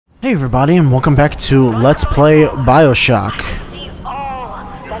Hey everybody, and welcome back to Let's Play Bioshock.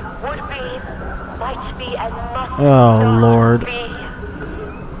 Oh lord.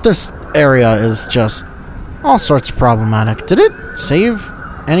 This area is just all sorts of problematic. Did it save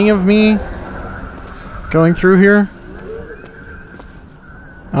any of me going through here?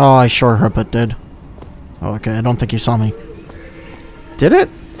 Oh, I sure hope it did. Oh, okay, I don't think he saw me. Did it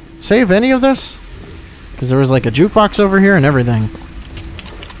save any of this? Because there was like a jukebox over here and everything.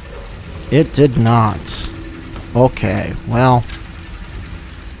 It did not. Okay, well.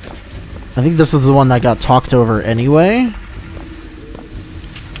 I think this is the one that got talked over anyway.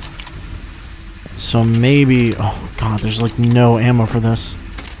 So maybe... Oh god, there's like no ammo for this.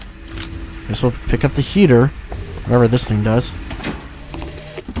 Guess we'll pick up the heater. Whatever this thing does.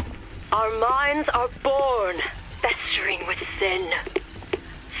 Our minds are born festering with sin.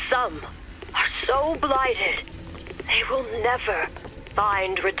 Some are so blighted, they will never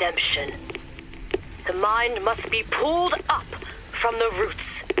find redemption. The mind must be pulled up from the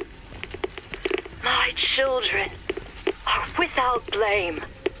roots. My children are without blame,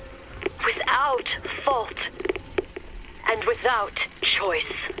 without fault, and without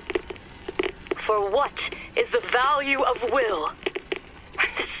choice. For what is the value of will when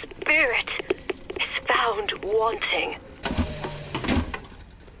the spirit is found wanting?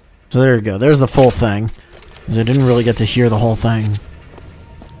 So there you go. There's the full thing. Because I didn't really get to hear the whole thing.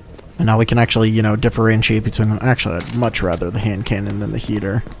 And now we can actually, you know, differentiate between them. Actually, I'd much rather the hand cannon than the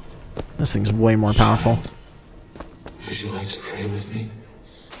heater. This thing's way more powerful. Would you like to pray with me?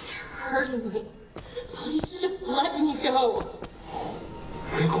 You're hurting me. Please just let me go.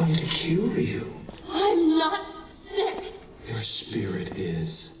 We're going to cure you. I'm not sick. Your spirit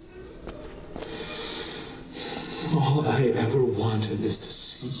is. All I ever wanted is to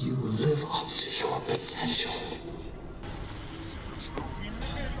see you live up to your potential.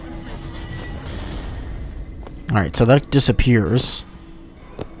 Alright, so that disappears.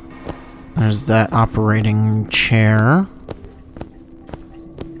 There's that operating chair.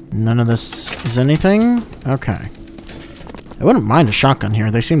 None of this is anything? Okay. I wouldn't mind a shotgun here.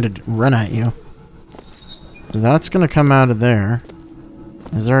 They seem to run at you. So that's gonna come out of there.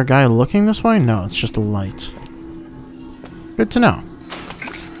 Is there a guy looking this way? No, it's just a light. Good to know.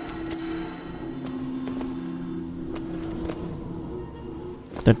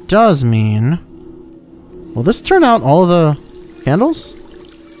 That does mean... Will this turn out all of the candles?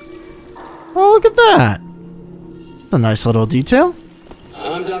 Oh, look at that! That's a nice little detail.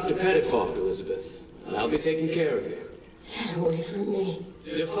 I'm Dr. Pettifog, Elizabeth, and I'll be taking care of you. Get away from me.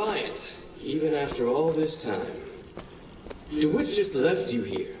 Defiant, even after all this time. DeWitt just left you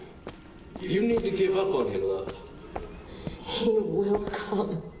here. You need to give up on him, love. He will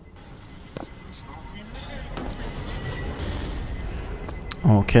come.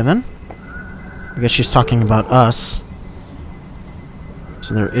 Okay, then. I guess she's talking about us.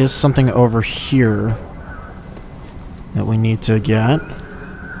 So there is something over here that we need to get.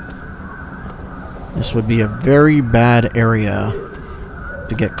 This would be a very bad area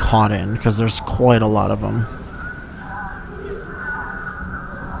to get caught in, because there's quite a lot of them.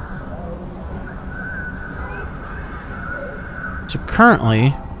 So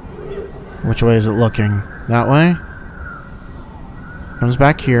currently, which way is it looking? That way? Comes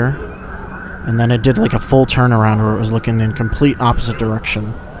back here. And then it did like a full turnaround where it was looking in complete opposite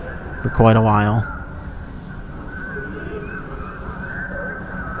direction for quite a while.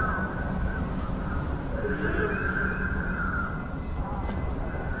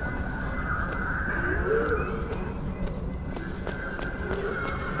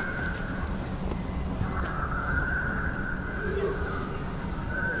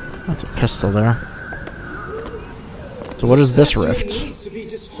 That's a pistol there. So what is this rift? Needs to be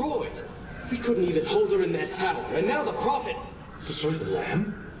destroyed. We couldn't even hold her in that tower, and now the Prophet. Destroy the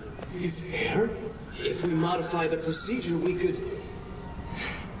lamb? His heir? If we modify the procedure, we could.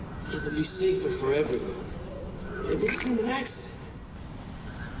 It would be safer for everyone. It would seem an accident.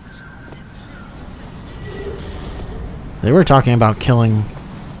 They were talking about killing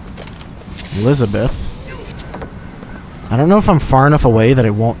Elizabeth. I don't know if I'm far enough away that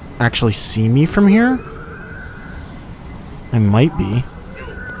it won't actually see me from here. I might be.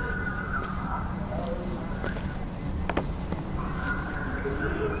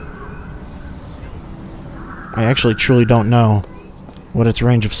 I actually truly don't know what its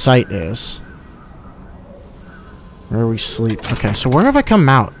range of sight is. Where we sleep. Okay, so where have I come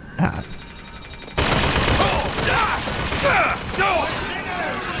out at?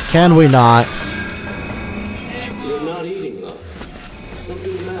 Can we not? You're not eating, love.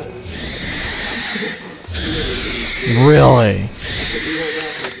 Something the matter. Really? If you hold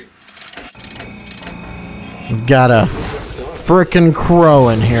out for We've got a frickin' crow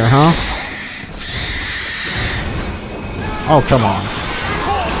in here, huh? Oh, come on.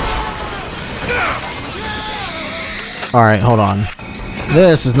 Alright, hold on.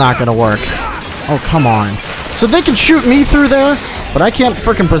 This is not gonna work. Oh, come on. So they can shoot me through there, but I can't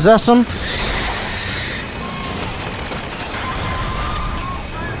frickin' possess them?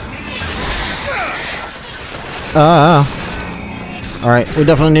 Alright, we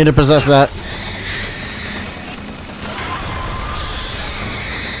definitely need to possess that.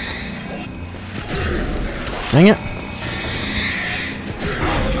 Dang it.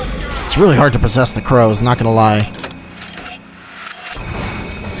 It's really hard to possess the crows, not gonna lie.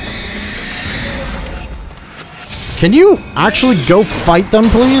 Can you actually go fight them,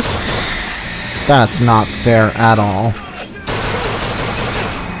 please? That's not fair at all.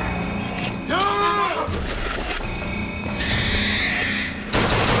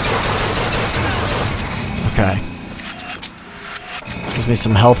 Okay. Gives me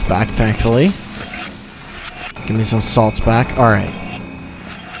some health back, thankfully. Give me some salts back. Alright.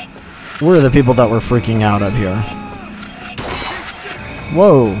 Where are the people that were freaking out up here?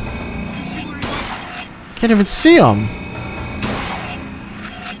 Whoa. Can't even see them.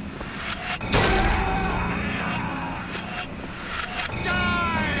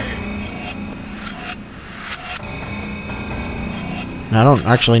 I don't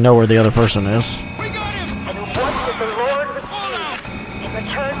actually know where the other person is. And what did the Lord receive in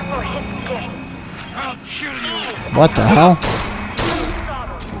return for his gift? I'll kill you. What the hell?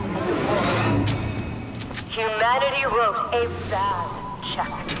 Humanity wrote a bad check,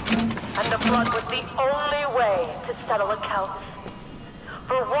 and the blood was the only way to settle accounts.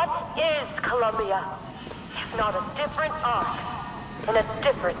 For what is Columbia, if not a different arc in a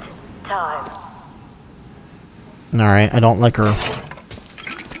different time? Alright, I don't like her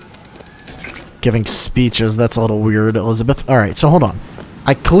giving speeches. That's a little weird, Elizabeth. Alright, so hold on.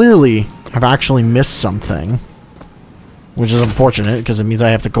 I clearly have actually missed something, which is unfortunate, because it means I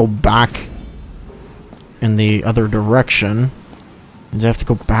have to go back in the other direction. It means I have to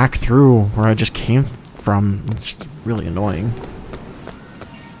go back through where I just came from. It's really annoying.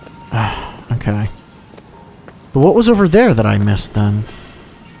 Okay. But what was over there that I missed, then?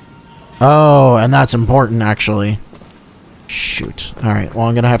 Oh, and that's important, actually. Shoot. Alright, well,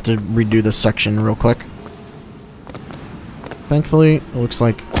 I'm gonna have to redo this section real quick. Thankfully, it looks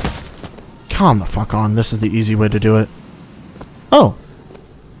like... Calm the fuck on. This is the easy way to do it. Oh!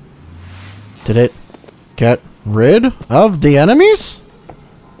 Did it get rid of the enemies?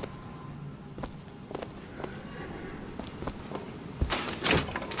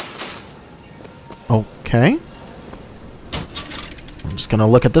 Okay. I'm just gonna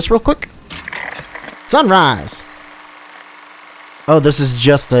look at this real quick. Sunrise! Oh, this is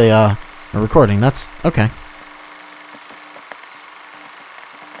just a recording. That's okay.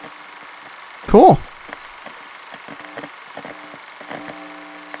 Cool.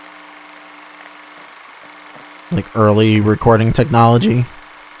 Like early recording technology.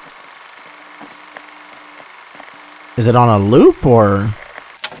 Is it on a loop or?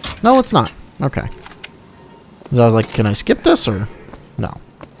 No, it's not. Okay. So I was like, can I skip this or? No.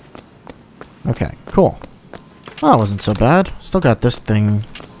 Okay, cool. Oh, that wasn't so bad. Still got this thing.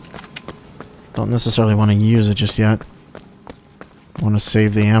 Don't necessarily want to use it just yet. I want to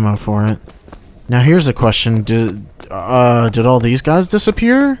save the ammo for it. Now here's a question. Did all these guys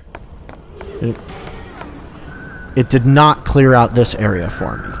disappear? It did not clear out this area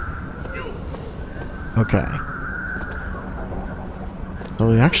for me. Okay.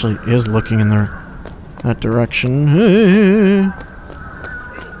 So he actually is looking in that direction.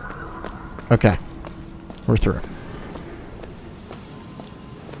 Okay. We're through.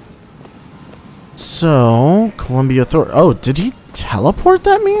 So, Columbia Authority. Oh, did he teleport,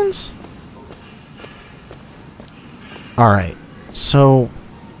 that means? Alright. So,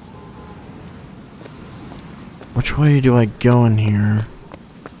 which way do I go in here?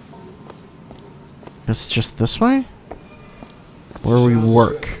 Guess just this way? Where we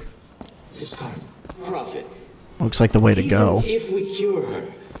work. This time. Prophet. Looks like the way to go. Even if we cure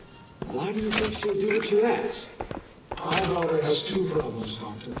her, why do you think she'll do what you ask? My daughter has two problems,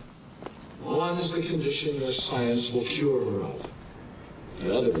 Doctor. One is the condition your science will cure her of.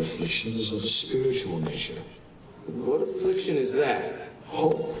 The other affliction is of a spiritual nature. What affliction is that?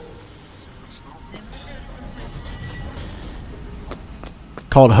 Hope.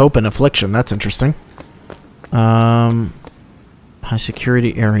 Called Hope and Affliction. That's interesting. High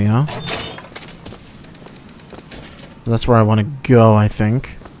security area. That's where I want to go, I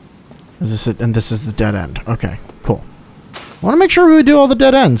think. Is this it? And this is the dead end. Okay, cool. I want to make sure we do all the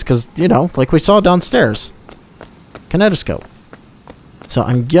dead ends, because, you know, like we saw downstairs. Kinetoscope. So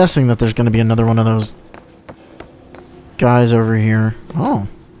I'm guessing that there's going to be another one of those guys over here. Oh.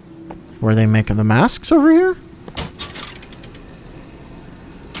 Where they make the masks over here?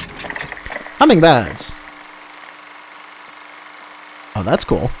 Hummingbirds. Oh, that's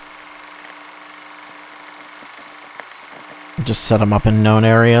cool. Just set them up in known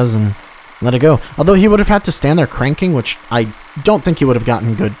areas and let it go. Although he would have had to stand there cranking, which I don't think he would have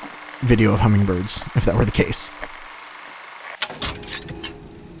gotten good video of hummingbirds if that were the case.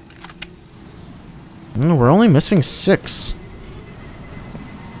 We're only missing 6.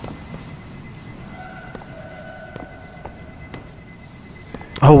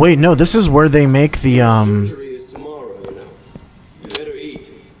 Oh wait, no, this is where they make the Surgery is tomorrow, you know. You better eat.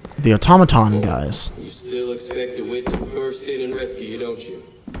 the automaton guys. You still expect DeWitt to burst in and rescue you, don't you?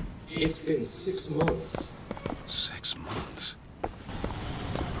 It's been 6 months. 6 months.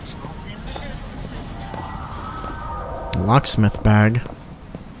 Locksmith bag.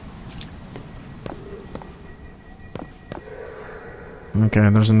 Okay,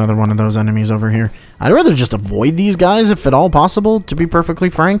 there's another one of those enemies over here. I'd rather just avoid these guys if at all possible, to be perfectly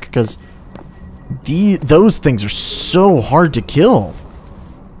frank, because those things are so hard to kill.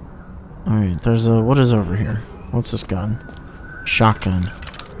 Alright, there's a... what is over here? What's this gun? Shotgun.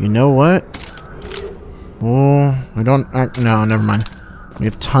 You know what? Oh, we don't... no, never mind. We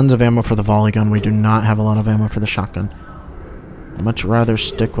have tons of ammo for the volley gun. We do not have a lot of ammo for the shotgun. I'd much rather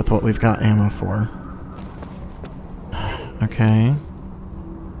stick with what we've got ammo for. Okay.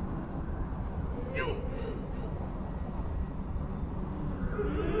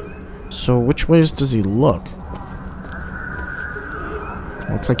 So which ways does he look?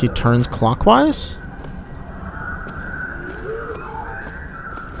 Looks like he turns clockwise?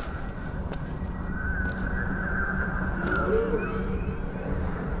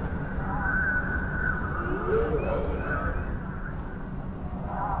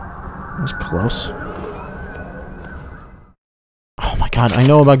 That was close. Oh my god, I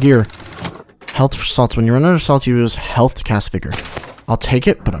know about gear. Health for salts. When you run out of salts, you use health to cast vigor. I'll take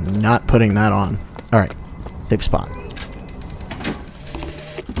it, but I'm not putting that on. Alright. Safe spot.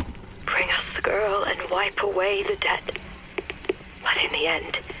 Bring us the girl and wipe away the debt. But in the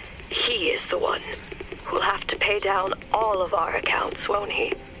end, he is the one who'll have to pay down all of our accounts, won't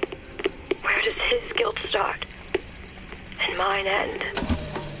he? Where does his guilt start? And mine end?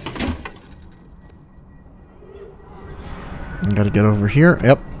 I gotta get over here.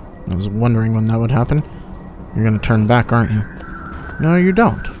 Yep. I was wondering when that would happen. You're gonna turn back, aren't you? No, you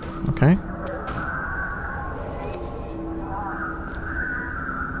don't. Okay.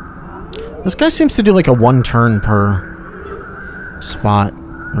 This guy seems to do like a 1 turn per spot,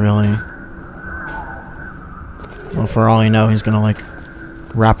 really. Well, for all you know, he's gonna like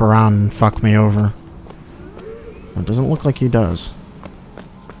wrap around and fuck me over. It doesn't look like he does.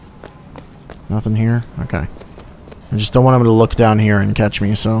 Nothing here? Okay. I just don't want him to look down here and catch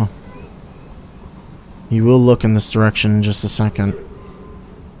me, so... He will look in this direction in just a second.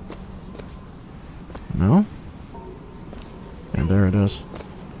 No? And there it is.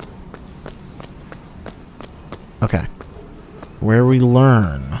 Okay. Where we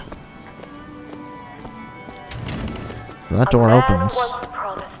learn. That door opens. A man once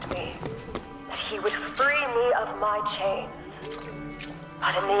promised me that he would free me of my chains.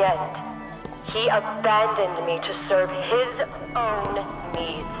 But in the end, he abandoned me to serve his own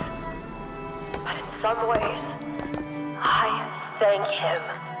needs. But in some ways, I thank him.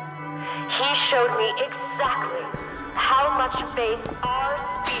 He showed me exactly how much faith our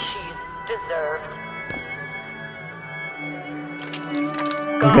species deserved.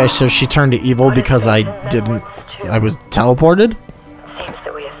 Okay, so she turned to evil because I was teleported? Seems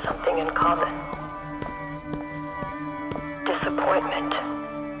that we have something in common. Disappointment.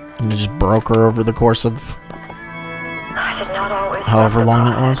 And it just broke her over the course of I did not always however have the long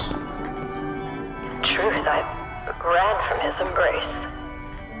that promise. was. In truth, I ran from his embrace.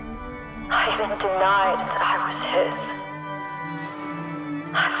 I even denied that I was his.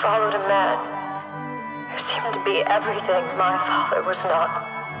 I followed a man who seemed to be everything my father was not.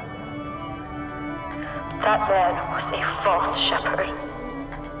 That man was a false shepherd.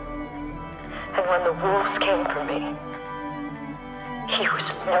 And when the wolves came for me, he was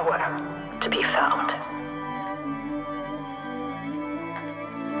nowhere to be found.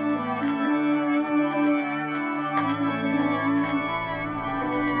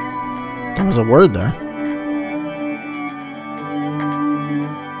 There was a word there.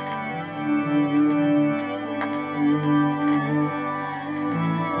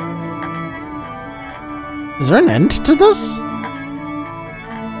 Is there an end to this?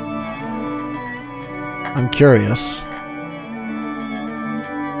 I'm curious.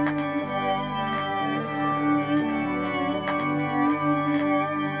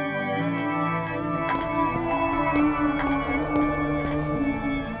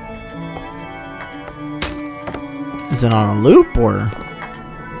 Is it on a loop or?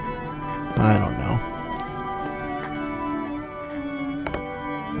 I don't know.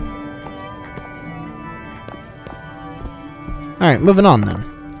 Alright, moving on then.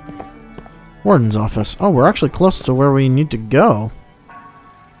 Warden's office. Oh, we're actually close to where we need to go.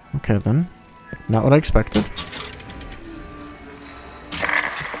 Okay then. Not what I expected.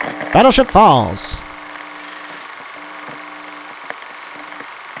 Battleship Falls!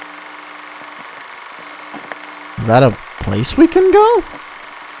 Is that a place we can go?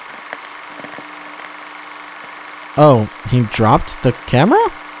 Oh, he dropped the camera?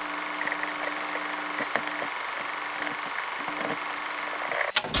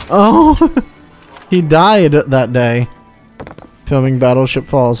 Oh, he died that day. Filming Battleship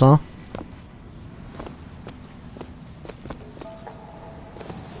Falls, huh?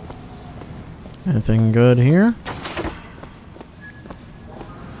 Anything good here?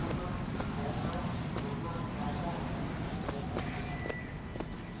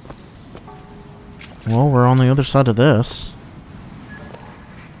 Well, we're on the other side of this.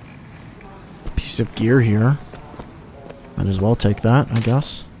 Piece of gear here. Might as well take that, I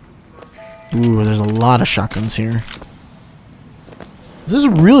guess. Ooh, there's a lot of shotguns here. This is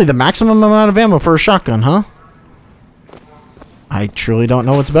really the maximum amount of ammo for a shotgun, huh? I truly don't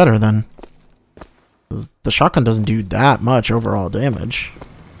know what's better then. The shotgun doesn't do that much overall damage.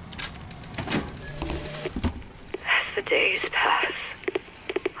 As the days pass,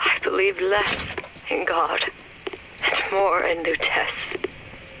 I believe less in God and more in Lutece.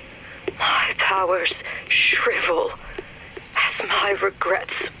 My powers shrivel as my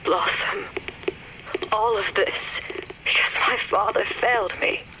regrets blossom. All of this because my father failed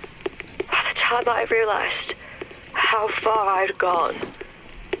me. By the time I realized how far I'd gone,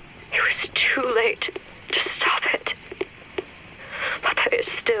 it was too late to stop it. But there is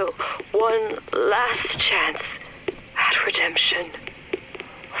still one last chance at redemption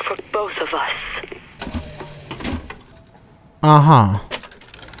for both of us. Uh-huh.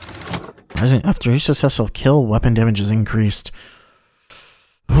 After each successful kill, weapon damage is increased.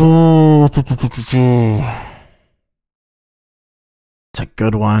 It's a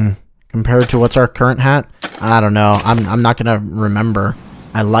good one. Compared to what's our current hat? I don't know. I'm not gonna remember.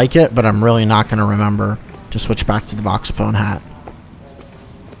 I like it, but I'm really not gonna remember to switch back to the voxophone hat.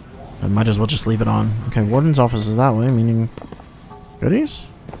 I might as well just leave it on. Okay, Warden's office is that way, meaning goodies?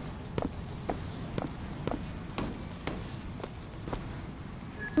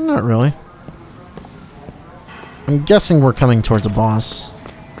 Not really. I'm guessing we're coming towards a boss.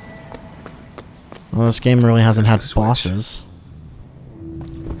 Well, this game really hasn't had bosses.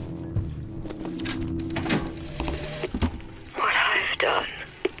 What I've done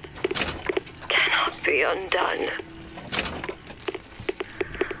cannot be undone.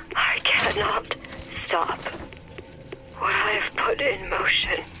 I cannot stop what I have put in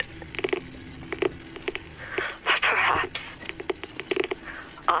motion. But perhaps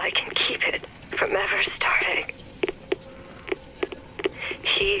I can keep it from ever starting.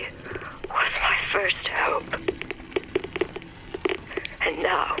 He was my first hope. And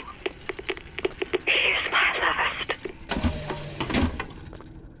now, he is my last.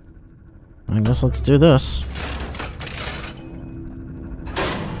 I guess let's do this.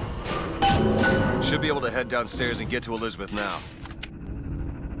 Should be able to head downstairs and get to Elizabeth now.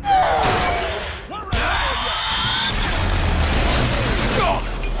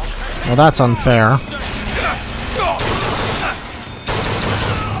 Well, that's unfair.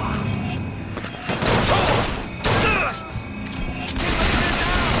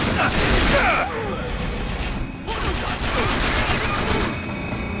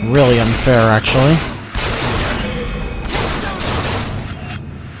 Really unfair, actually.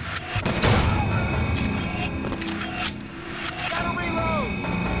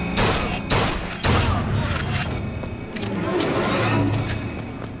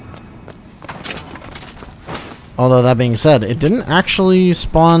 Although, that being said, it didn't actually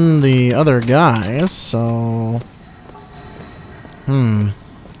spawn the other guys, so...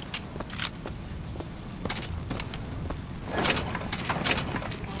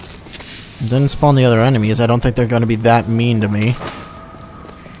 Didn't spawn the other enemies. I don't think they're going to be that mean to me.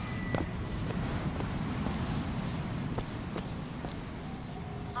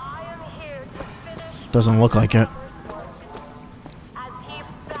 Doesn't look like it.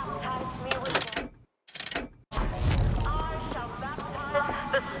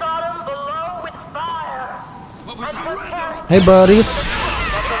 The Sodom below with fire. Hey, buddies.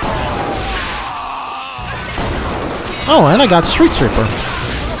 Oh, and I got Street Sweeper.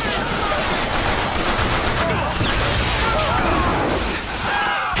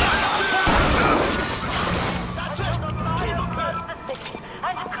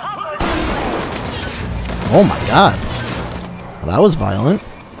 Oh my god. Well, that was violent.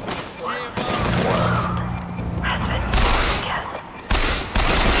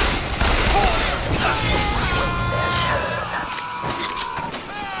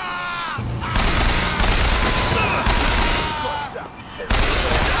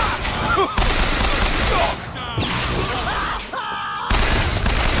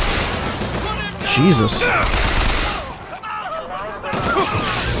 Jesus.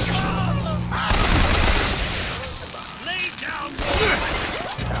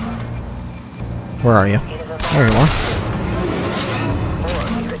 Where are you? There you are. Or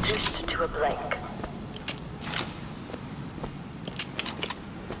be reduced to a blank.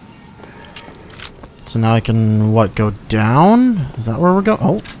 So now I can, what, go down? Is that where we're going?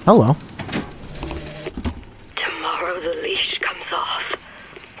 Oh, hello. Tomorrow the leash comes off,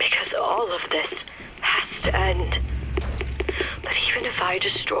 because all of this has to end. But even if I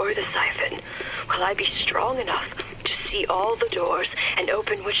destroy the siphon, will I be strong enough to see all the doors and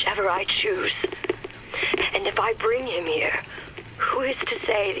open whichever I choose? And if I bring him here, who is to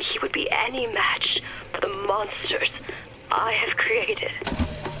say that he would be any match for the monsters I have created?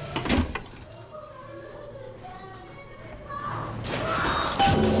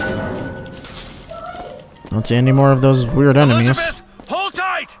 Don't see any more of those weird enemies. Elizabeth, hold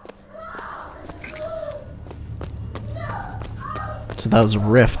tight! So that was a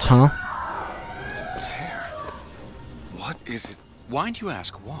rift, huh? It's a tear. What is it? Why do you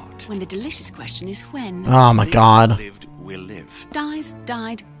ask what? When the delicious question is when. Oh my god. Lived, will live. Dies,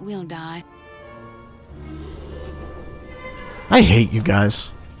 died, will die. I hate you guys.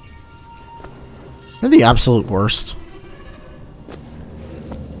 You're the absolute worst.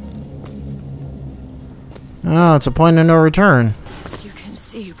 Oh, it's a point of no return. As you can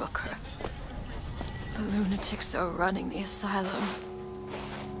see, Booker, the lunatics are running the asylum.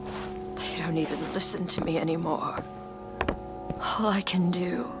 They don't even listen to me anymore. All I can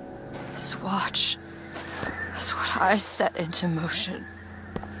do is watch as what I set into motion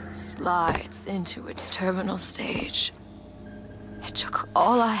slides into its terminal stage. It took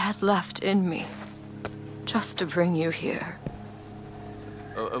all I had left in me just to bring you here.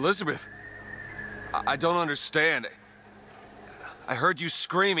 Elizabeth, I don't understand. I heard you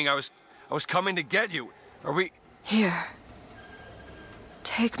screaming. I was coming to get you. Are we... Here.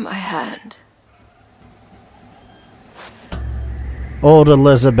 Take my hand. Old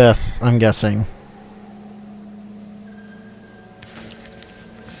Elizabeth, I'm guessing.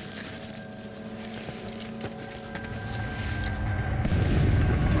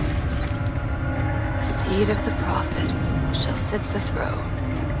 The seed of the prophet shall sit the throne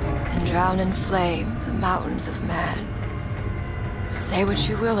and drown in flame the mountains of man. Say what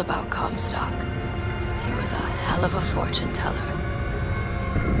you will about Comstock. He was a hell of a fortune teller.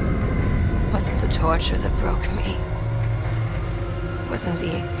 Wasn't the torture that broke me. Wasn't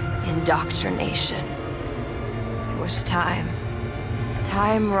the indoctrination. It was time.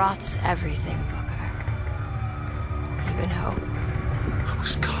 Time rots everything, Booker. Even hope. I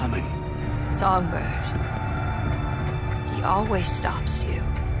was coming. Songbird. He always stops you.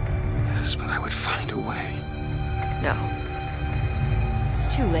 Yes, but I would find a way. No.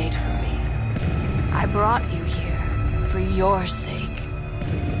 It's too late for me. I brought you here for your sake.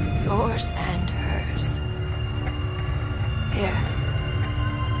 Yours and hers. Here.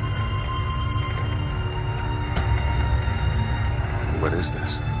 What is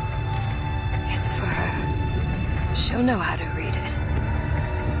this? It's for her. She'll know how to read it.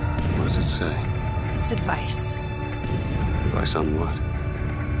 What does it say? It's advice. Advice on what?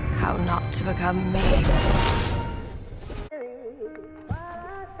 How not to become me.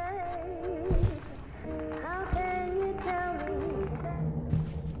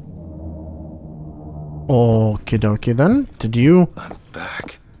 Okie dokie then. Did you... I'm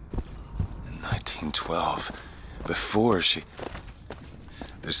back. In 1912. Before she...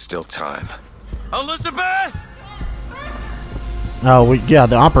 There's still time. Elizabeth! Oh, yeah,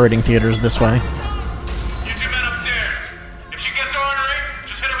 the operating theater's this way. You two men upstairs. If she gets ornery,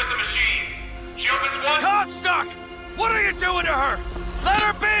 just hit her with the machines. She opens one... Comstock! What are you doing to her? Let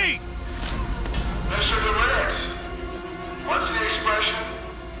her be! Mr. DeWitt, what's the expression?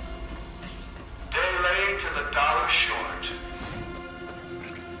 Day late to the dollar short.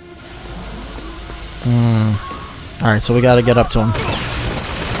 Alright, so we gotta get up to him.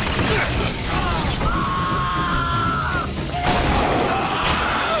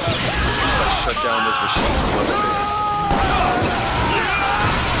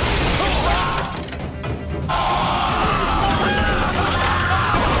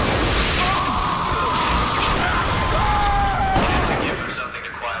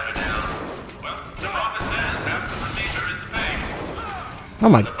 Oh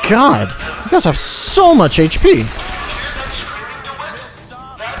my god! You guys have so much HP!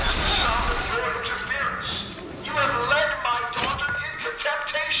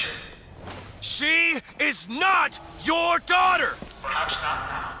 She is not your daughter! Perhaps not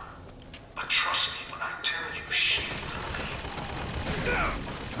now, but trust me when I tell you she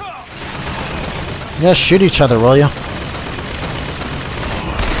will be. Yeah, shoot each other, will ya?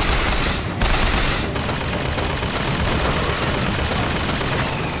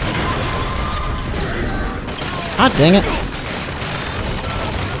 God dang it.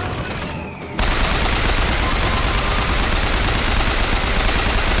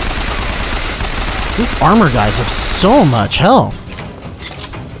 These armor guys have so much health.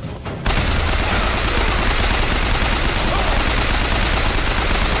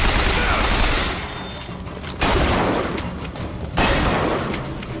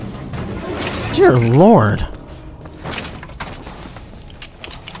 Dear Lord.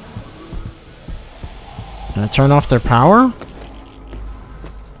 Can I turn off their power?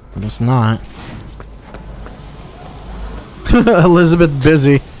 I guess not. Elizabeth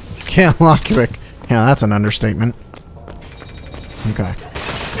busy. Can't lock quick. Yeah, that's an understatement. Okay.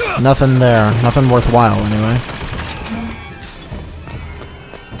 Nothing there. Nothing worthwhile, anyway.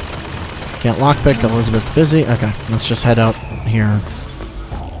 Can't lockpick. Elizabeth busy. Okay, let's just head out here.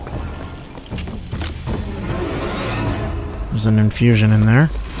 There's an infusion in there.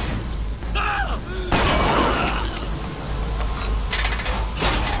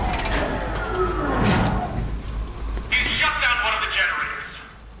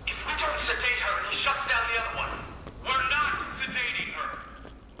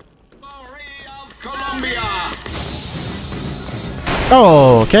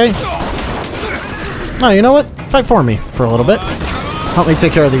 Oh, okay. Oh, you know what? Fight for me for a little bit. Help me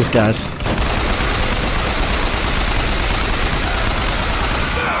take care of these guys.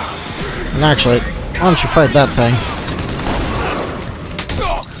 And actually, why don't you fight that thing?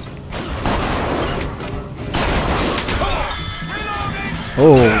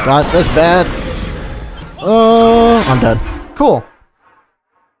 Oh, got this bad. Oh, I'm dead. Cool.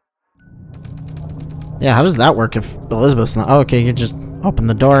 Yeah, how does that work if Elizabeth's not... Oh, okay, you just open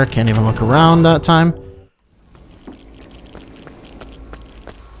the door. Can't even look around that time.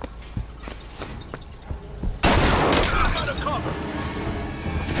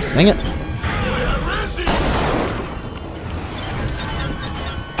 Dang it.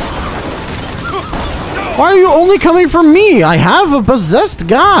 Why are you only coming for me? I have a possessed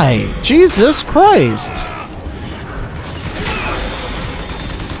guy. Jesus Christ.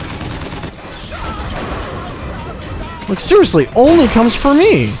 Like, seriously, only comes for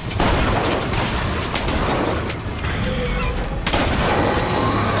me.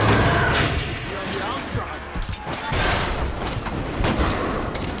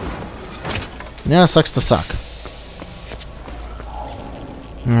 Yeah, sucks to suck.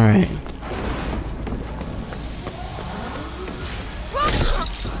 Alright.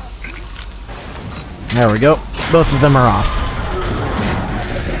 There we go. Both of them are off.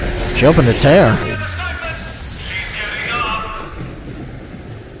 She opened a tear.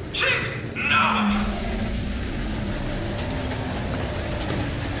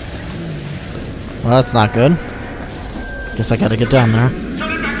 Well, that's not good. Guess I gotta get down there.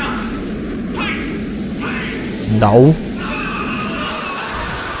 No.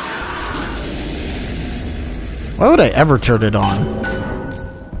 Why would I ever turn it on?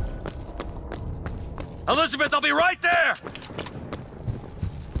 Elizabeth, I'll be right there!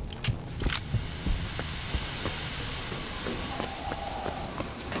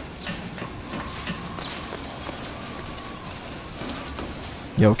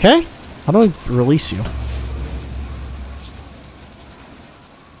 You okay? How do I release you?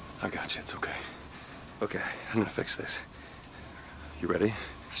 I got you, it's okay. Okay, I'm gonna fix this. You ready?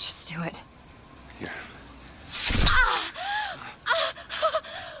 Just do it. Here.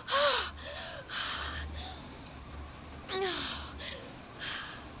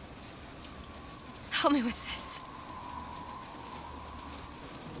 Help me with this.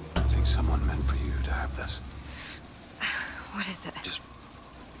 I think someone meant for you to have this. What is it? Just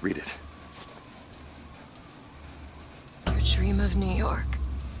read it. Your dream of New York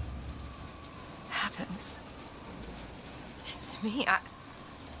happens. It's me.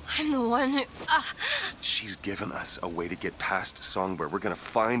 I'm the one who... She's given us a way to get past Songbird. We're gonna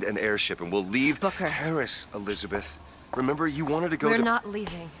find an airship and we'll leave Booker. Paris, Elizabeth. Remember, you wanted to go We're to... not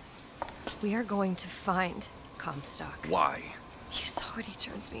leaving. We are going to find Comstock. Why? You saw what he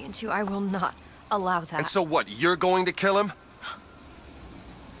turns me into. I will not allow that. And so what, you're going to kill him?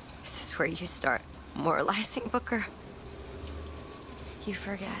 This is where you start moralizing, Booker. You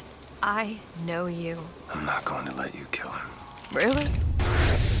forget. I know you. I'm not going to let you kill him. Really?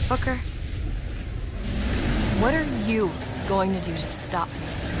 Booker? What are you going to do to stop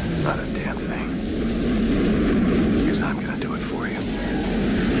me? Not a damn thing. Because I'm gonna do it for you.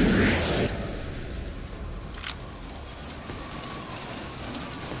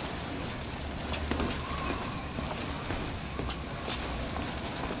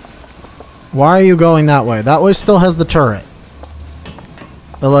 Why are you going that way? That way still has the turret.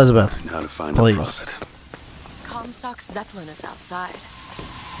 Elizabeth, Now to find please. the prophet. Comstock's Zeppelin is outside.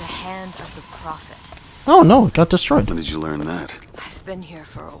 The hand of the prophet. Oh no, it got destroyed. When did you learn that? I've been here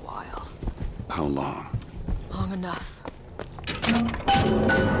for a while. How long? Long enough.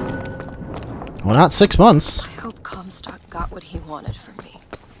 Well, not 6 months. I hope Comstock got what he wanted from me.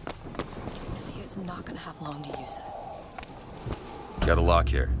 Because he is not going to have long to use it. Got a lock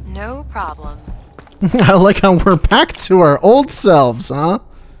here. No problem. I like how we're back to our old selves, huh?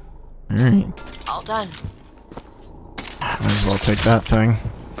 Alright. All done. Might as well take that thing.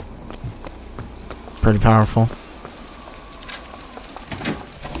 Pretty powerful.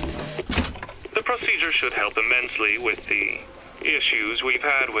 The procedure should help immensely with the issues we've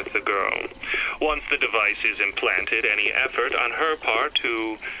had with the girl. Once the device is implanted, any effort on her part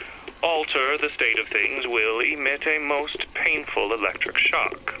to alter the state of things will emit a most painful electric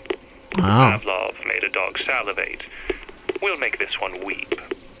shock. Wow. Pavlov made a dog salivate. We'll make this one weep.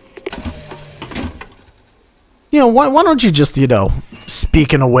 You know, why don't you just, you know,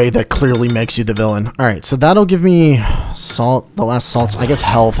 speak in a way that clearly makes you the villain? Alright, so that'll give me salt, the last salts, I guess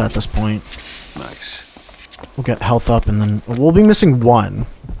health at this point. Nice. We'll get health up and then we'll be missing 1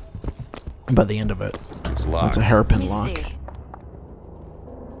 by the end of it. It's locked. It's a hairpin Let me lock. see.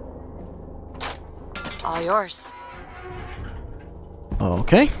 All yours.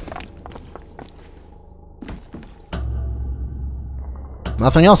 Okay.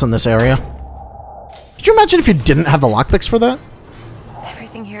 Nothing else in this area. Could you imagine if you didn't have the lockpicks for that?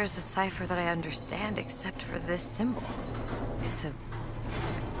 Everything here is a cipher that I understand except for this symbol. It's a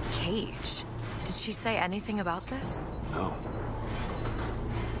cage. Did she say anything about this? No.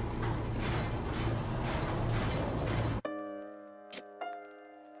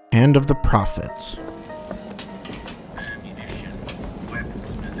 Hand of the Prophet.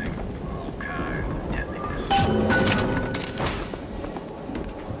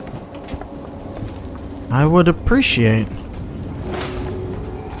 I would appreciate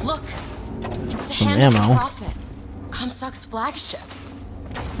Look! It's the some hand of the ammo. prophet. Comstock's flagship.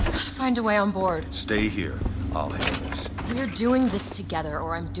 I've got to find a way on board. Stay here. I'll handle this. We're doing this together,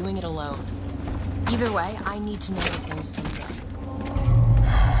 or I'm doing it alone. Either way, I need to know the things being done.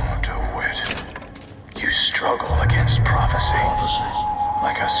 DeWitt, you struggle against prophecy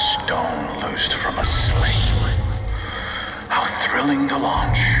like a stone loosed from a sling. How thrilling the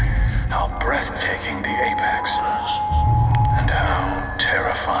launch, how breathtaking the apex, and how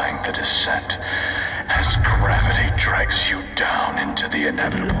terrifying the descent as gravity drags you down into the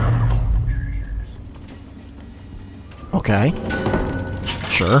inevitable. Okay.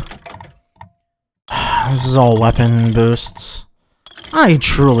 Sure. This is all weapon boosts. I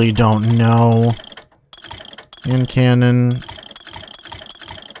truly don't know. In cannon.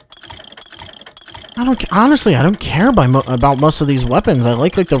 Honestly, I don't care about most of these weapons. I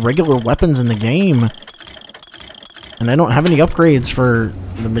like the regular weapons in the game. And I don't have any upgrades for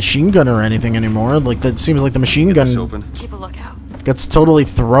the machine gun or anything anymore. Like, that seems like the machine gun Keep a lookout. gets totally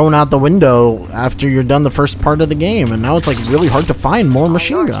thrown out the window after you're done the first part of the game. And now it's like really hard to find more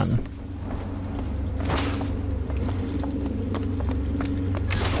machine gun.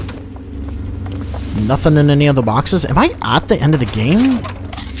 Nothing in any of the boxes. Am I at the end of the game?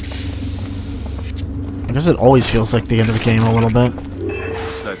 I guess it always feels like the end of the game a little bit.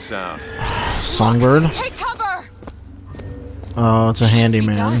 What's that sound? Songbird. Take cover! Oh, it's a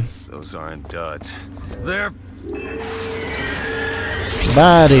handyman. Those aren't duds. They're...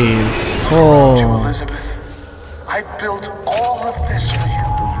 Baddies. To Oh. Elizabeth, I built all of this for you.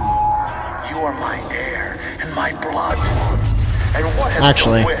 You are my heir and my blood. And what has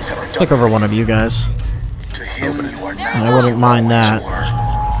Actually, DeWitt ever done pick over one of you guys. to him? You are I wouldn't mind that.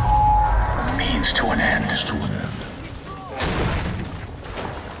 a means to an end.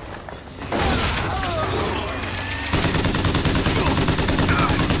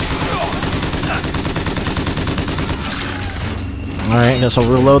 Alright, guess I'll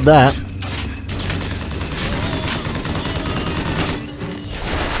reload that.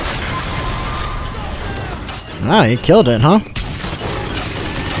 Ah, you killed it, huh?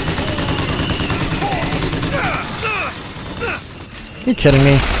 You kidding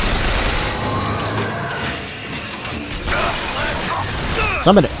me?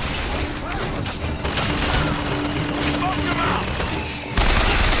 Somebody.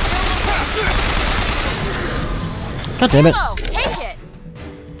 God damn it. Oh, take it.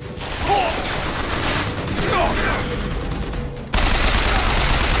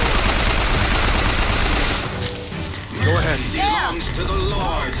 Go ahead. Belongs to the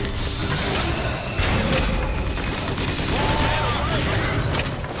Lord.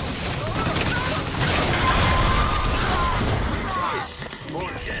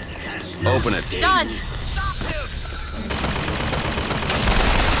 Open it. Done.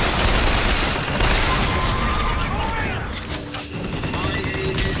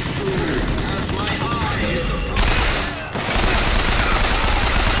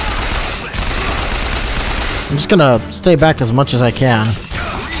 I'm just gonna stay back as much as I can.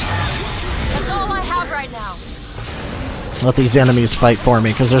 That's all I have right now. Let these enemies fight for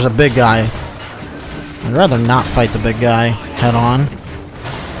me, because there's a big guy. I'd rather not fight the big guy head on.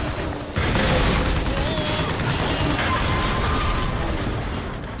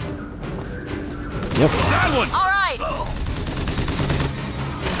 Yep. All right.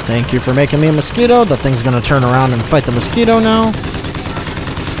 Thank you for making me a mosquito. That thing's gonna turn around and fight the mosquito now.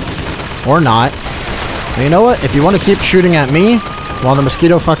 Or not. But you know what? If you want to keep shooting at me while the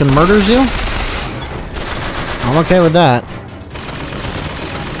mosquito fucking murders you, I'm okay with that.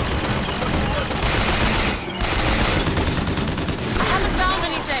 I haven't found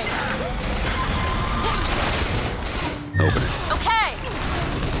anything. Open it. Okay.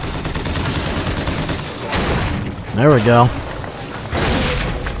 There we go.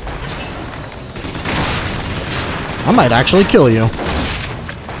 I might actually kill you.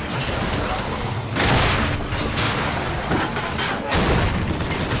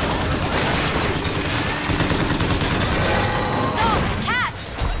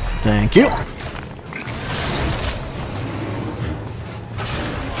 Thank you.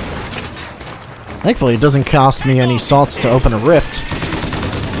 Thankfully, it doesn't cost me any salts to open a rift.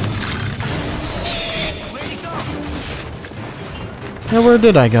 Yeah, where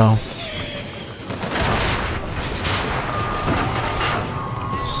did I go?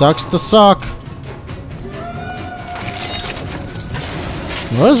 Sucks to suck.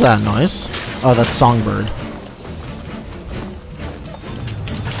 What is that noise? Oh, that's Songbird.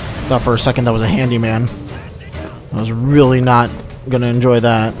 Thought for a second that was a handyman. I was really not gonna enjoy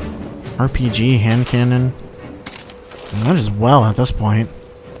that. RPG, hand cannon. Might as well at this point.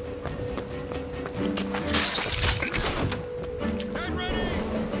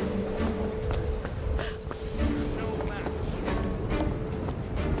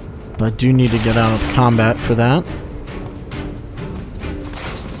 But I do need to get out of combat for that.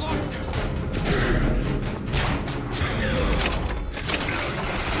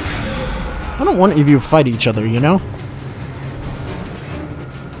 I don't want any of you to fight each other, you know?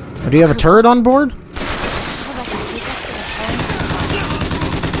 Or do you have a turret on board?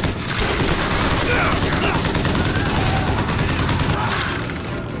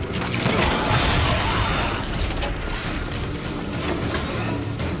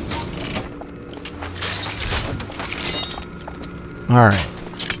 Alright.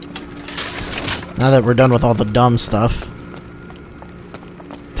 Now that we're done with all the dumb stuff,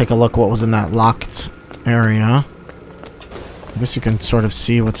 take a look what was in that locked area. I guess you can sort of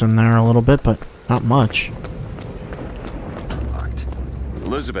see what's in there a little bit, but not much. Locked.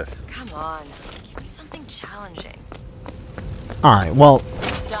 Elizabeth. Come on. Give me something challenging. Alright, well,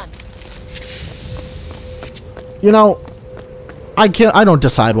 Done. you know, I don't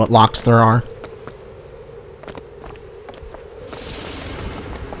decide what locks there are.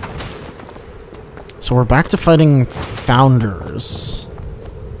 So we're back to fighting founders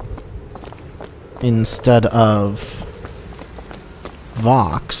instead of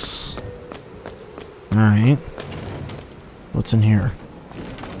Vox. Alright. What's in here?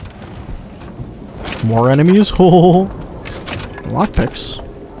 More enemies? Oh, lockpicks.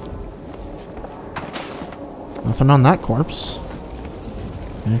 Nothing on that corpse.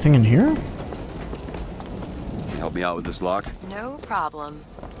 Anything in here? Help me out with this lock. No problem.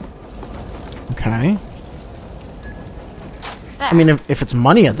 Okay. There. I mean, if it's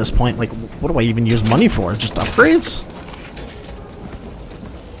money at this point, like, what do I even use money for? Just upgrades?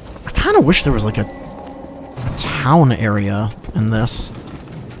 I kind of wish there was, like, a town area in this.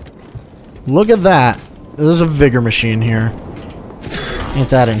 Look at that. There's a vigor machine here. Ain't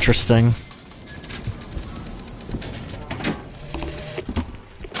that interesting?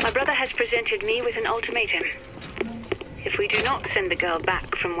 My brother has presented me with an ultimatum. If we do not send the girl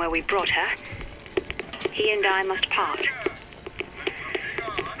back from where we brought her, he and I must part.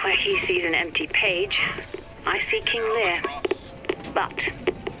 Where he sees an empty page, I see King Lear. but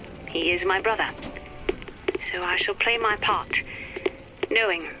he is my brother. So I shall play my part,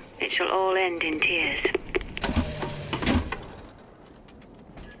 knowing it shall all end in tears.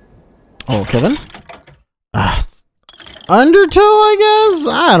 Oh, Kevin? Undertow, I guess?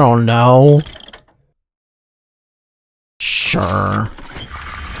 I don't know. Sure.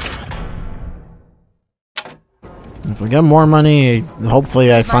 If we get more money,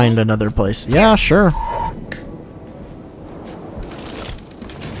 hopefully I find another place. Yeah, sure.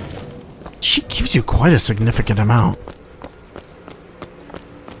 She gives you quite a significant amount.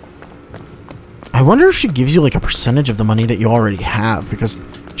 I wonder if she gives you like a percentage of the money that you already have, because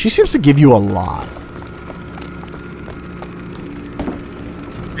she seems to give you a lot.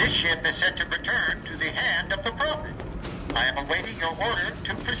 This ship is set to return to the hand of the Prophet. I am awaiting your order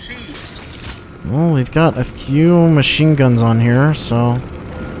to proceed. Well, we've got a few machine guns on here, so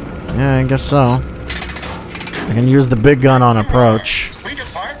yeah, I guess so. I can use the big gun on approach. We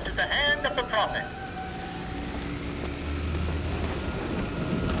depart to the hand of the Prophet.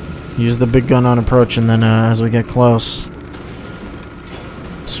 Use the big gun on approach, and then as we get close,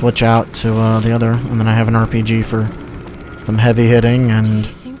 switch out to the other, and then I have an RPG for some heavy hitting and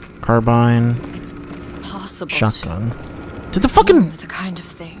carbine, shotgun. Did the fucking the kind of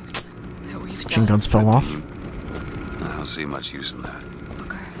things that we've machine guns fell off? I don't see much use in that.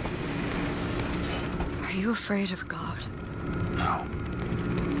 Booker, are you afraid of God? No.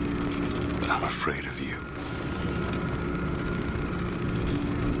 But I'm afraid of you.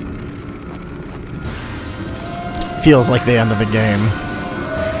 Feels like the end of the game.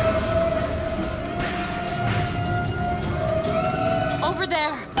 Over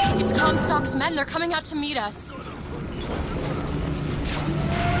there! It's Comstock's men. They're coming out to meet us.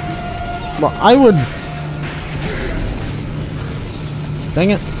 Well, I would...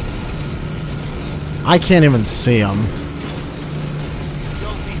 Dang it. I can't even see them.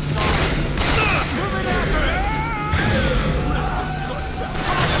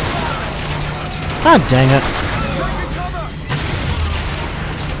 God dang it.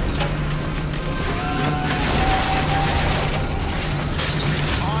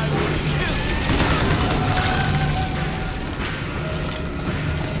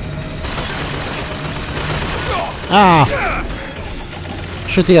 Ah!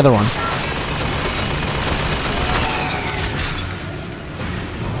 Shoot the other one.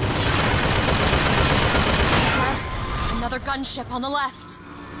 Another gunship on the left.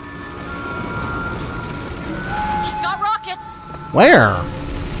 He's got rockets. Where?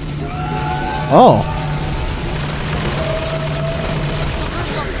 Oh.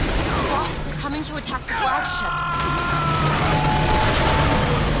 Look, rocks. They're coming to attack the flagship.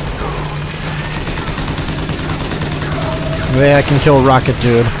 Maybe I can kill Rocket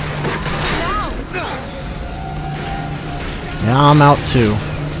Dude. Yeah, I'm out too.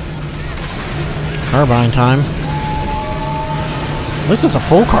 Carbine time. At least it's a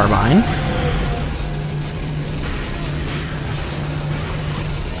full carbine.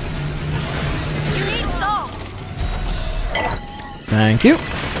 You need salts. Thank you.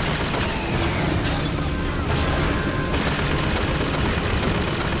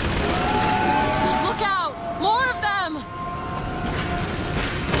 Look out! More of them!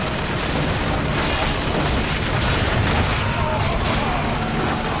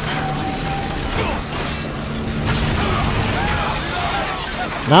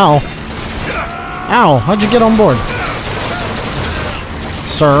 Now. Ow, how'd you get on board?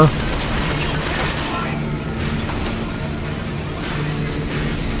 Sir.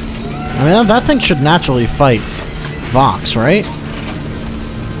 I mean, that thing should naturally fight Vox, right?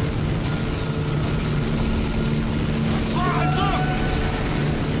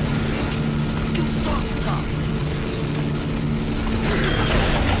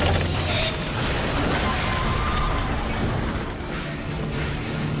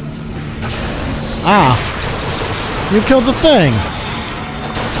 Ah! You killed the thing!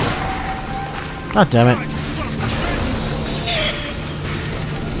 God damn it.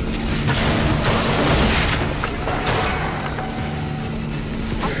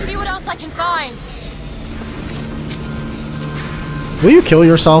 I'll see what else I can find. Will you kill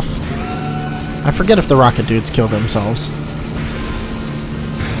yourself? I forget if the rocket dudes kill themselves.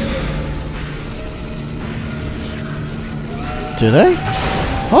 Do they?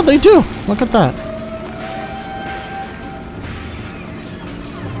 Oh, they do! Look at that.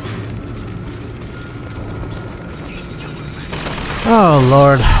 Oh,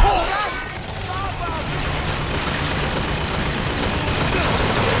 Lord.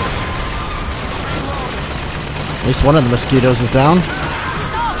 At least one of the mosquitoes is down.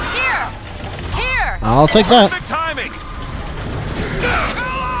 Salts, here! Here! I'll take that. Perfect timing.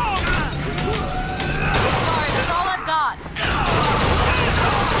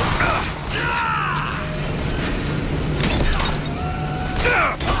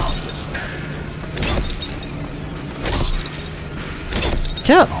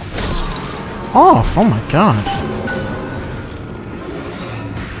 off. Oh my god.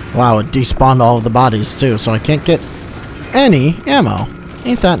 Wow, it despawned all of the bodies too, so I can't get any ammo.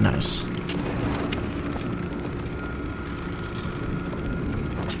 Ain't that nice?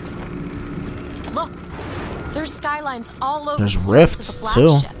 Look, there's skylines all over There's the surface rifts, of the too.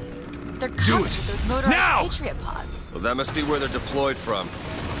 flagship. They're covered with those motorized Patriot pods. Well, that must be where they're deployed from.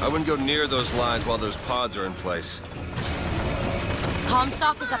 I wouldn't go near those lines while those pods are in place.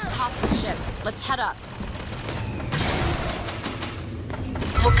 Comstock is at the top of the ship. Let's head up.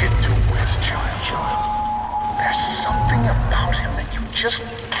 Look into it, child. There's something about him that you just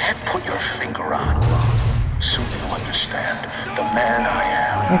can't put your finger on. Soon you'll understand. The man I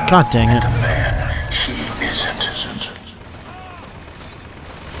am. Oh, god dang it. The man he isn't.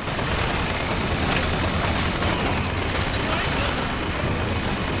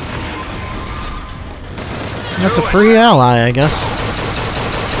 That's a free ally, I guess.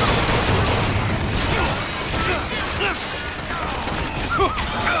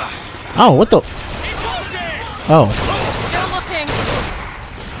 Oh, what the? Oh. Still looking.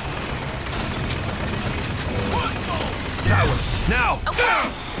 Now! Okay.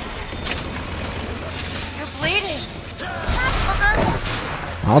 You're bleeding. Cash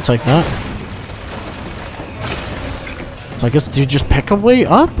hooker. I'll take that. So I guess, do you just pick a way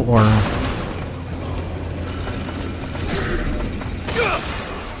up, or?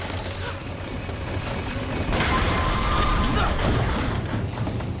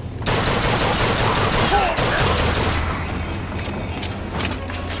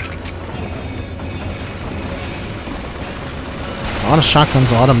 A lot of shotguns,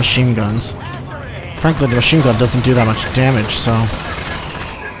 a lot of machine guns. Frankly, the machine gun doesn't do that much damage, so...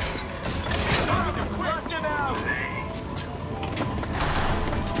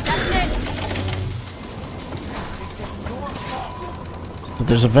 But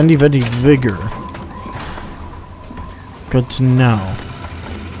there's a Vendi Vigor. Good to know.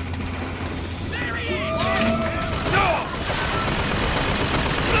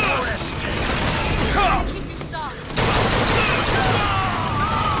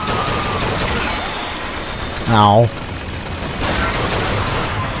 Ow.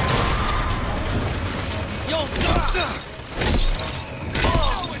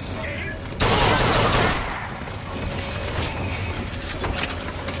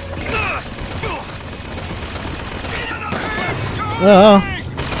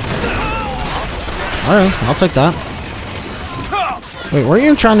 Alright, I'll take that. Wait, were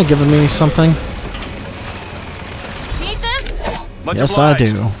you trying to give me something? Need this? Yes, I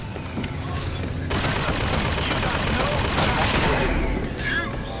do.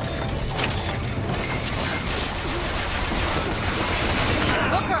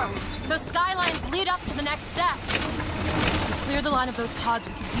 Those skylines lead up to the next deck. If we clear the line of those pods,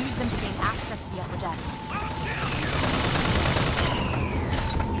 we could use them to gain access to the upper decks.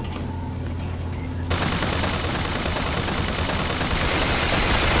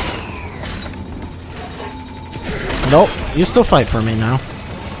 Nope, you still fight for me now.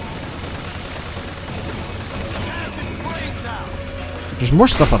 There's more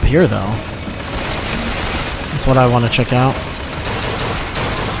stuff up here, though. That's what I want to check out.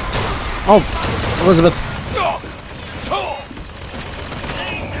 Oh, Elizabeth.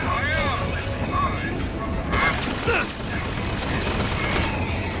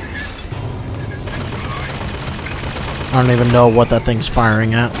 I don't even know what that thing's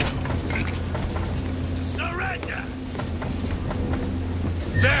firing at. Surrender!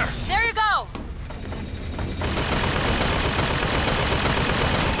 There! There you go!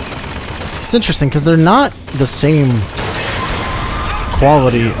 It's interesting, because they're not the same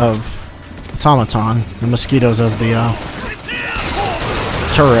quality of automaton, the mosquitoes, as the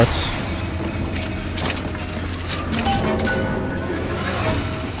turrets.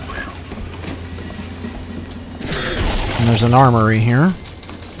 And there's an armory here.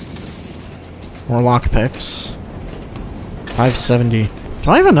 More lockpicks. 570. Do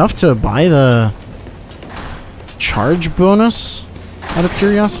I have enough to buy the charge bonus? Out of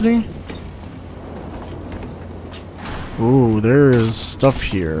curiosity? Ooh, there's stuff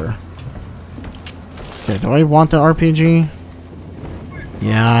here. Okay, do I want the RPG?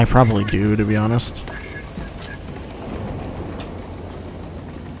 Yeah, I probably do, to be honest.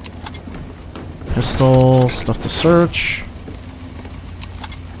 Pistol, stuff to search.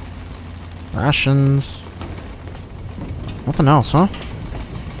 Rations. Nothing else, huh?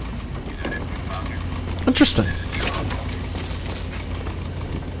 Interesting.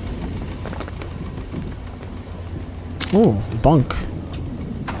 Ooh, bunk.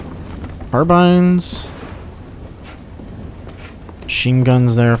 Carbines. Machine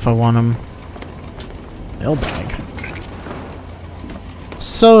guns there if I want them. Mailbag.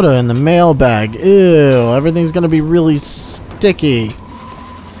 Soda in the mailbag. Ew, everything's gonna be really sticky.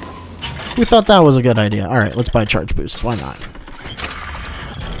 We thought that was a good idea. Alright, let's buy charge boost. Why not?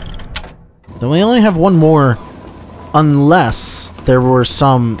 Then we only have one more, unless there were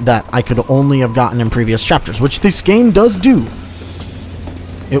some that I could only have gotten in previous chapters, which this game does do.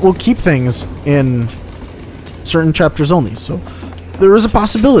 It will keep things in certain chapters only, so there is a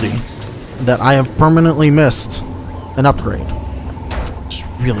possibility that I have permanently missed an upgrade. It's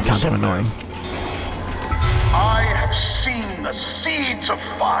really kind of annoying. I have seen the seeds of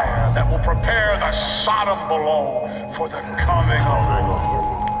fire that will prepare the Sodom below for the coming of the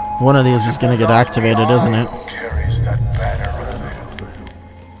Lord. One of these is going to get activated, isn't it? Carries that banner of the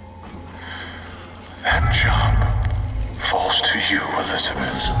That job falls to you,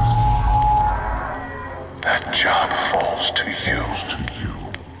 Elizabeth. That job falls to you.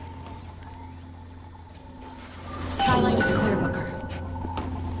 The skyline is clear, Booker.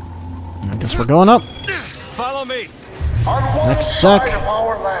 I guess we're going up. Follow me. On one Next side deck. of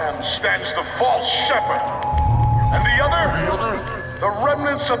our land stands the false shepherd, and the other, the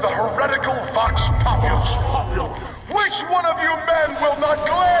remnants of the heretical Vox Populus. Which one of you men will not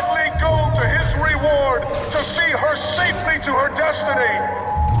gladly go to his reward to see her safely to her destiny?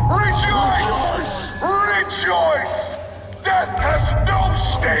 Rejoice! Rejoice! Death has no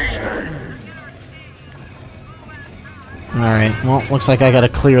sting! Alright, well, looks like I gotta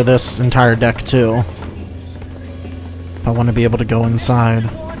clear this entire deck too. If I want to be able to go inside.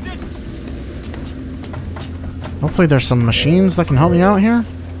 Hopefully there's some machines that can help me out here.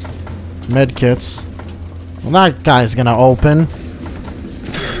 Med kits. Well, that guy's gonna open.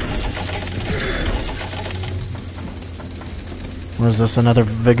 Or is this another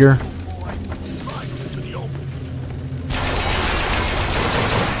vigor?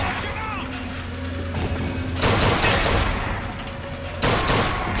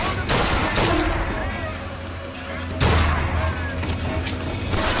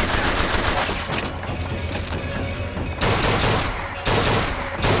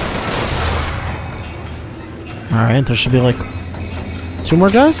 Alright, there should be like 2 more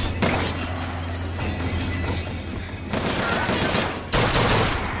guys?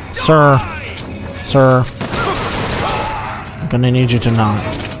 Sir. Sir. I'm gonna need you to not.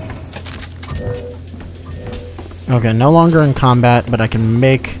 Okay, no longer in combat, but I can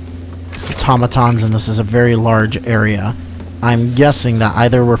make automatons, and this is a very large area. I'm guessing that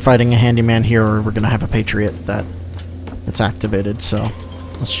either we're fighting a handyman here or we're gonna have a patriot that's activated, so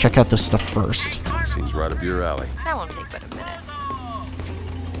let's check out this stuff first. Seems right up your alley. That won't take but a minute.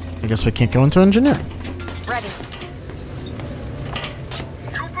 I guess we can't go into engineering. Ready.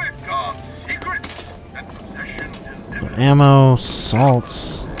 Ammo,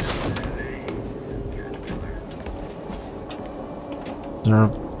 salts. Is there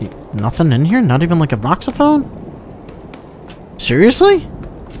nothing in here? Not even like a voxophone? Seriously?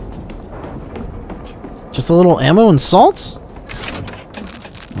 Just a little ammo and salts?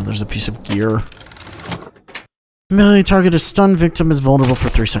 Oh, there's a piece of gear. Melee target is stunned. Victim is vulnerable for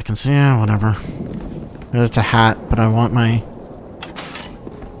 3 seconds. Yeah, whatever. It's a hat, but I want my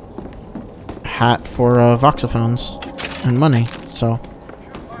hat for voxophones and money, so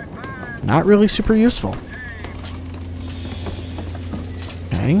not really super useful.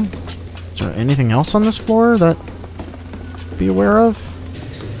 Okay. Is there anything else on this floor that be aware of?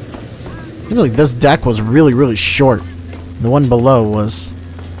 I feel like this deck was really short. The one below was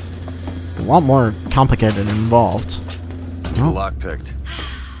a lot more complicated and involved. Oh. Lock picked.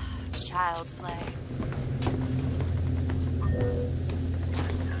 Child's play.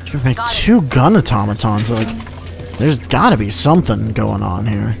 You can make 2 gun automatons. Like, there's gotta be something going on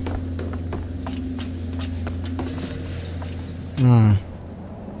here.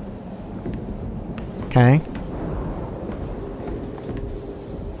 Okay.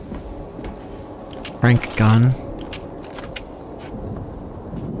 Crank gun.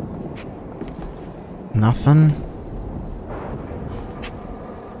 Nothing.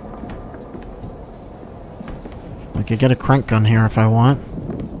 I could get a crank gun here if I want.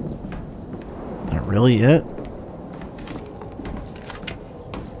 Is that really it?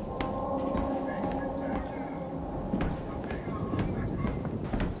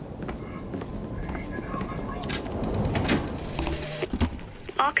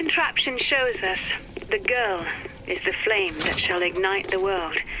 Our contraption shows us the girl is the flame that shall ignite the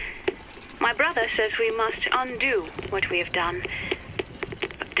world. My brother says we must undo what we have done.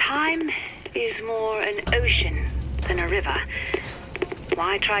 But time is more an ocean than a river.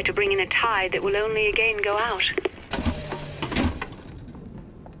 Why try to bring in a tide that will only again go out?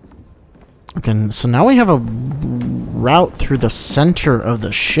 Okay, so now we have a route through the center of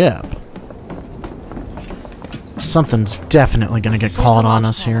the ship. Something's definitely gonna get called on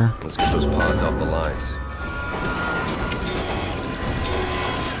us here. Let's get those pods off the lines.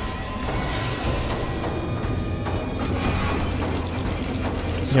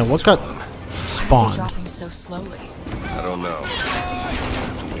 Yeah, what got spawned? Dropping so slowly. I don't know.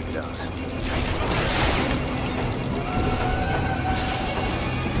 Wait it out.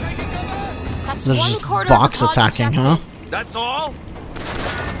 That's There's one just quarter Vox of the pods attacking, huh? ejected. That's all?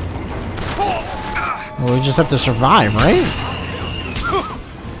 Well, we just have to survive, right?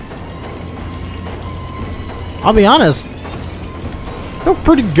 I'll be honest. Feel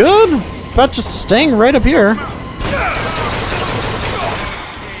pretty good about just staying right up here.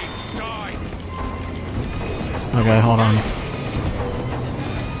 Okay, hold on.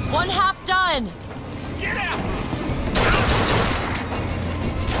 One half done.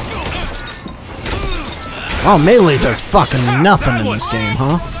 Oh, melee does fucking nothing in this game,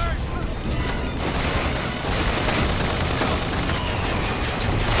 huh?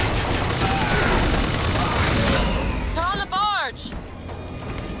 They're on the barge.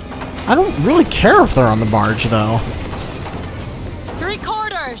 I don't really care if they're on the barge, though.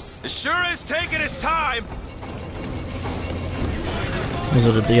 3/4. It sure is taking its time. Is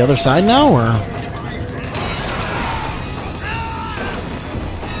it at the other side now, or...?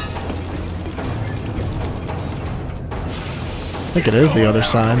 I think it is the other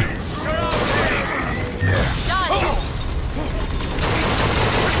side.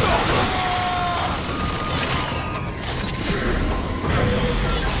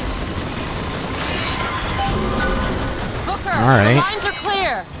 Booker, Alright. the lines are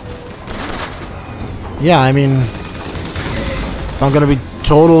clear. Yeah, I mean... If I'm gonna be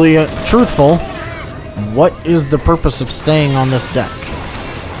totally truthful, what is the purpose of staying on this deck?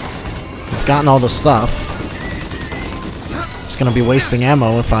 I've gotten all the stuff. It's gonna be wasting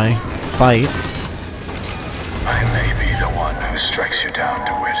ammo if I fight. I may be the one who strikes you down,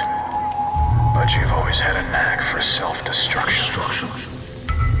 DeWitt, but you've always had a knack for self-destruction.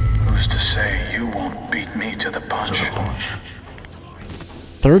 Who's to say you won't beat me to the punch?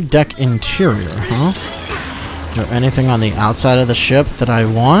 Third deck interior, huh? Is there anything on the outside of the ship that I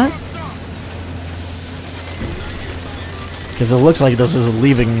want? Because it looks like this is a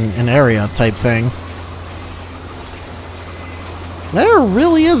leaving an area type thing. There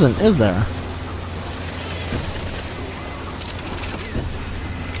really isn't, is there?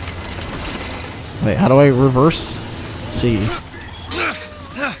 Wait, how do I reverse? C.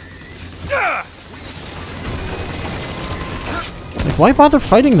 Like, why bother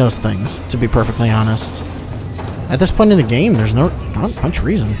fighting those things, to be perfectly honest? At this point in the game, there's not much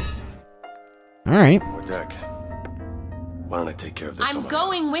reason. Alright. More deck. Why don't I take care of this? I'm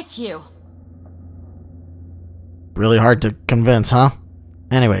going with you. Really hard to convince, huh?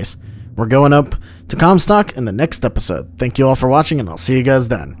 Anyways, we're going up to Comstock in the next episode. Thank you all for watching, and I'll see you guys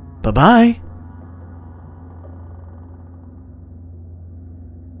then. Bye-bye!